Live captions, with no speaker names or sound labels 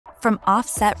From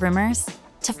off-set rumors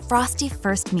to frosty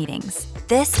first meetings,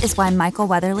 this is why Michael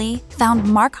Weatherly found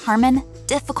Mark Harmon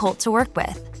difficult to work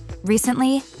with.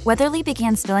 Recently, Weatherly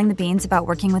began spilling the beans about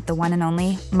working with the one and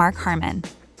only Mark Harmon.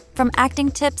 From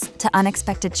acting tips to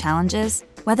unexpected challenges,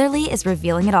 Weatherly is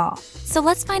revealing it all. So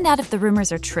let's find out if the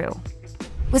rumors are true.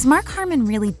 Was Mark Harmon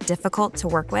really difficult to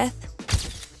work with?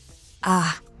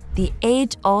 The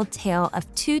age-old tale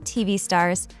of two TV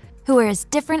stars who were as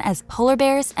different as polar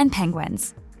bears and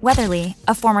penguins. Weatherly,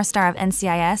 a former star of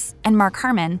NCIS, and Mark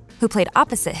Harmon, who played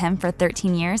opposite him for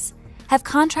 13 years, have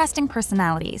contrasting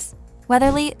personalities.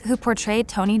 Weatherly, who portrayed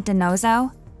Tony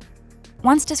DiNozzo,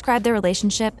 once described their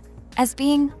relationship as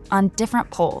being on different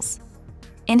poles.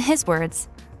 In his words,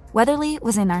 Weatherly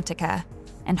was Antarctica,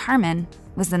 and Harmon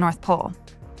was the North Pole.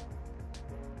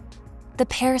 The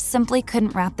pair simply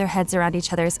couldn't wrap their heads around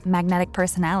each other's magnetic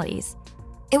personalities.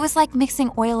 It was like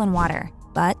mixing oil and water,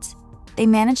 but they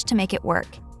managed to make it work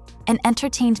and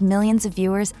entertained millions of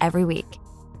viewers every week.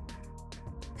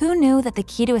 Who knew that the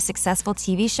key to a successful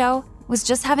TV show was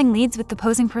just having leads with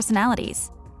opposing personalities?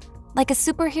 Like a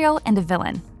superhero and a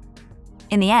villain.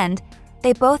 In the end,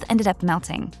 they both ended up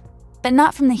melting, but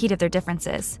not from the heat of their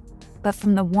differences, but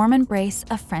from the warm embrace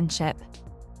of friendship.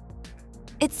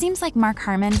 It seems like Mark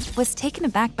Harmon was taken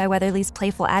aback by Weatherly's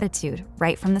playful attitude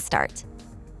right from the start.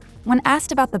 When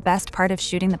asked about the best part of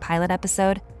shooting the pilot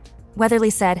episode, Weatherly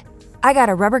said, "I got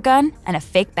a rubber gun and a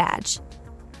fake badge."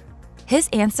 His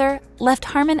answer left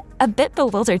Harmon a bit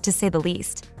bewildered, to say the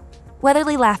least.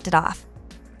 Weatherly laughed it off,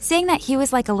 saying that he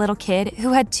was like a little kid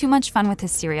who had too much fun with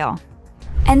his cereal.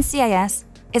 NCIS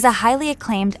is a highly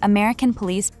acclaimed American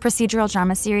police procedural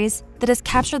drama series that has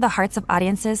captured the hearts of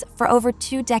audiences for over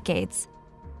 2 decades.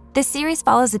 This series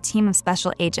follows a team of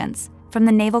special agents from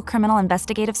the Naval Criminal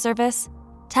Investigative Service,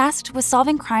 tasked with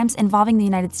solving crimes involving the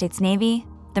United States Navy,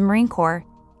 the Marine Corps,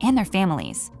 and their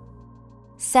families.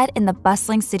 Set in the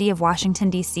bustling city of Washington,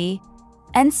 D.C.,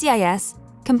 NCIS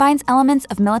combines elements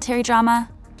of military drama,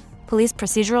 police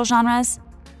procedural genres,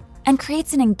 and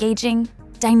creates an engaging,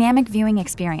 dynamic viewing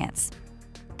experience.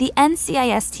 The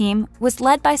NCIS team was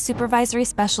led by Supervisory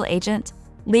Special Agent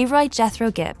Leroy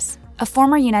Jethro Gibbs, a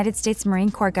former United States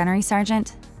Marine Corps gunnery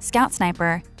sergeant, scout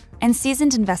sniper, and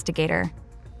seasoned investigator.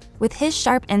 With his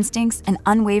sharp instincts and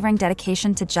unwavering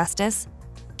dedication to justice,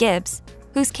 Gibbs,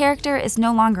 whose character is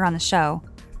no longer on the show,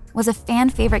 was a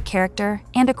fan-favorite character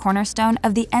and a cornerstone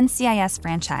of the NCIS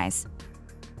franchise.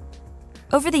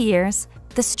 Over the years,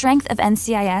 the strength of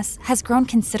NCIS has grown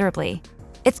considerably.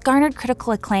 It's garnered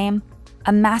critical acclaim,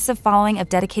 a massive following of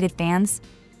dedicated fans,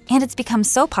 and it's become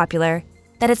so popular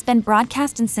that it's been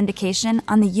broadcast in syndication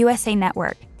on the USA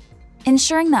Network,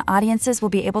 ensuring that audiences will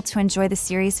be able to enjoy the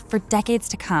series for decades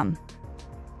to come.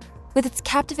 With its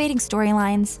captivating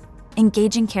storylines,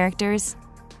 engaging characters,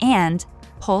 and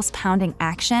pulse-pounding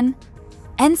action,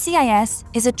 NCIS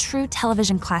is a true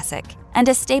television classic and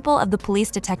a staple of the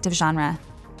police detective genre.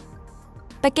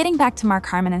 But getting back to Mark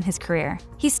Harmon and his career,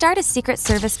 he starred as Secret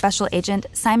Service Special Agent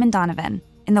Simon Donovan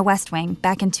in The West Wing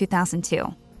back in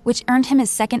 2002, which earned him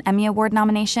his second Emmy Award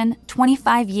nomination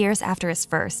 25 years after his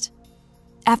first.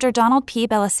 After Donald P.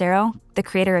 Bellicero, the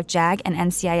creator of JAG and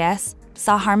NCIS,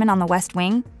 saw Harmon on The West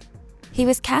Wing, he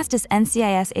was cast as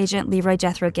NCIS agent Leroy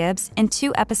Jethro Gibbs in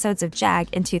 2 episodes of JAG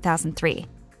in 2003.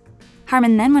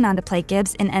 Harmon then went on to play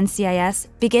Gibbs in NCIS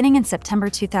beginning in September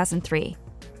 2003,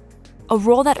 a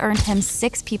role that earned him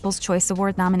 6 People's Choice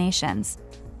Award nominations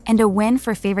and a win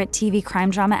for Favorite TV Crime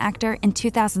Drama Actor in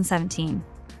 2017.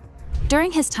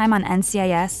 During his time on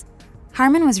NCIS,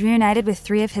 Harmon was reunited with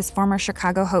 3 of his former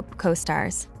Chicago Hope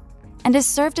co-stars and has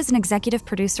served as an executive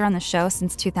producer on the show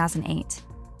since 2008.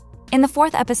 In the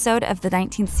 4th episode of the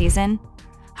 19th season,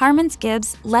 Harmon's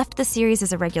Gibbs left the series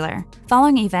as a regular,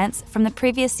 following events from the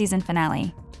previous season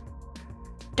finale.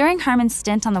 During Harmon's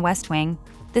stint on The West Wing,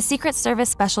 the Secret Service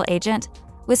Special Agent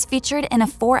was featured in a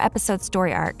 4-episode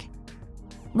story arc.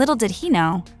 Little did he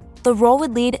know, the role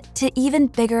would lead to even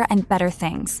bigger and better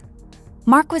things.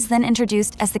 Mark was then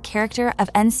introduced as the character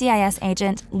of NCIS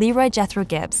agent Leroy Jethro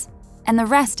Gibbs, and the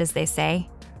rest, as they say,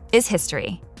 is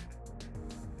history.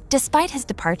 Despite his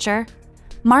departure,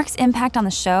 Mark's impact on the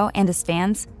show and his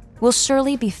fans will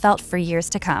surely be felt for years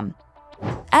to come.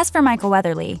 As for Michael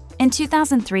Weatherly, in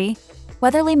 2003,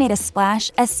 Weatherly made a splash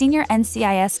as senior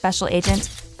NCIS Special Agent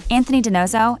Anthony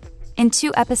DiNozzo in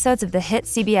 2 episodes of the hit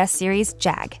CBS series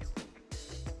JAG.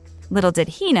 Little did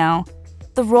he know,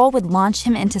 the role would launch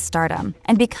him into stardom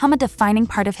and become a defining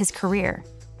part of his career.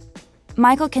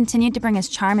 Michael continued to bring his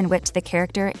charm and wit to the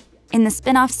character in the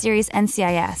spin-off series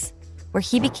NCIS, where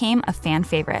he became a fan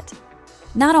favorite.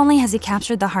 Not only has he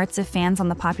captured the hearts of fans on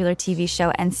the popular TV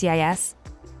show NCIS,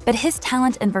 But his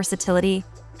talent and versatility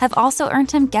have also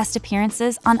earned him guest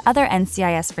appearances on other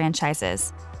NCIS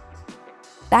franchises.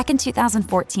 Back in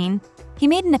 2014, he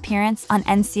made an appearance on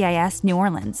NCIS New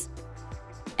Orleans.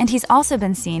 And he's also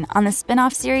been seen on the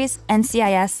spin-off series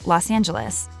NCIS Los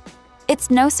Angeles.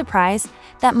 It's no surprise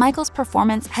that Michael's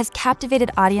performance has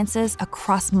captivated audiences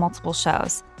across multiple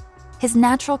shows. His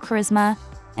natural charisma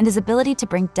and his ability to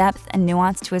bring depth and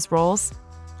nuance to his roles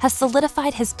has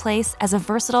solidified his place as a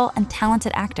versatile and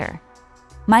talented actor.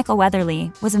 Michael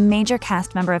Weatherly was a major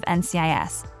cast member of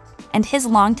NCIS, and his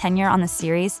long tenure on the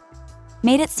series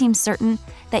made it seem certain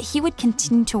that he would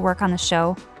continue to work on the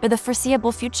show for the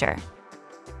foreseeable future.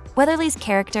 Weatherly's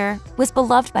character was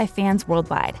beloved by fans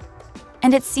worldwide,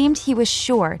 and it seemed he was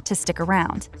sure to stick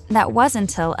around. That was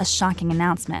until a shocking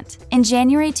announcement. In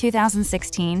January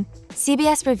 2016,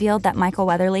 CBS revealed that Michael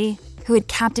Weatherly, who had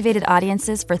captivated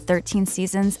audiences for 13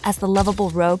 seasons as the lovable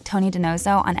rogue Tony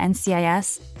DiNozzo on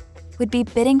NCIS, would be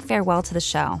bidding farewell to the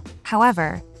show.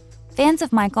 However, fans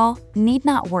of Michael need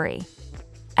not worry,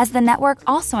 as the network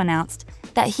also announced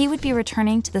that he would be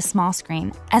returning to the small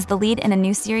screen as the lead in a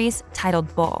new series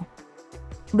titled Bull,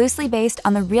 loosely based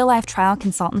on the real-life trial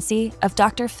consultancy of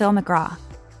Dr. Phil McGraw.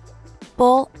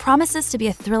 Bull promises to be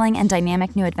a thrilling and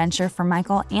dynamic new adventure for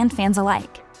Michael and fans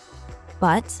alike.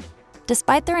 But,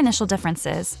 despite their initial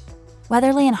differences,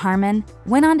 Weatherly and Harmon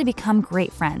went on to become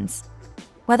great friends.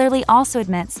 Weatherly also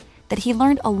admits that he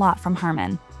learned a lot from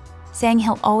Harmon, saying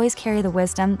he'll always carry the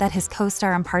wisdom that his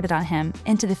co-star imparted on him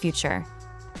into the future.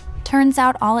 Turns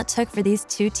out all it took for these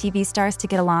two TV stars to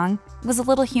get along was a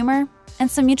little humor and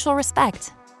some mutual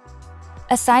respect.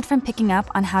 Aside from picking up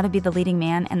on how to be the leading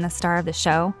man and the star of the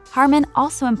show, Harmon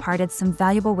also imparted some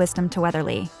valuable wisdom to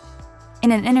Weatherly.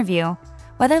 In an interview,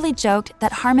 Weatherly joked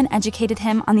that Harmon educated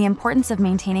him on the importance of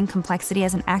maintaining complexity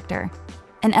as an actor,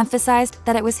 and emphasized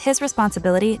that it was his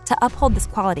responsibility to uphold this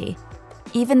quality,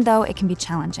 even though it can be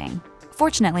challenging.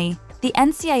 Fortunately, the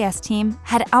NCIS team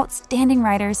had outstanding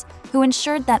writers who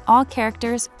ensured that all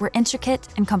characters were intricate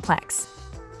and complex,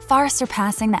 far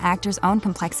surpassing the actor's own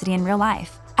complexity in real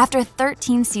life. After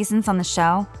 13 seasons on the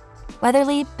show,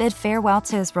 Weatherly bid farewell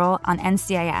to his role on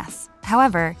NCIS.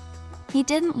 However, he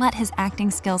didn't let his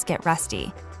acting skills get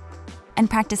rusty and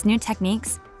practiced new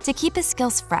techniques to keep his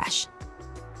skills fresh.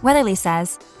 Weatherly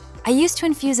says, "I used to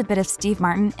infuse a bit of Steve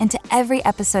Martin into every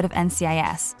episode of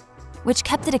NCIS, which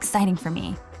kept it exciting for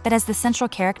me. But as the central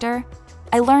character,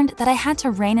 I learned that I had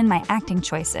to rein in my acting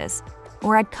choices,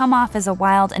 or I'd come off as a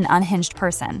wild and unhinged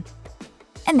person."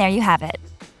 And there you have it.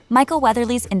 Michael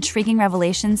Weatherly's intriguing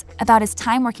revelations about his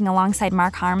time working alongside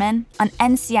Mark Harmon on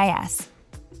NCIS.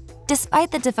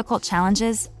 Despite the difficult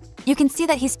challenges, you can see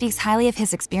that he speaks highly of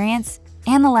his experience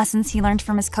and the lessons he learned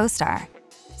from his co-star.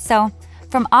 So,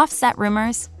 from offset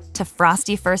rumors to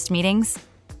frosty first meetings,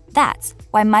 that's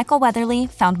why Michael Weatherly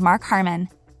found Mark Harmon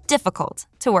difficult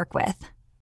to work with.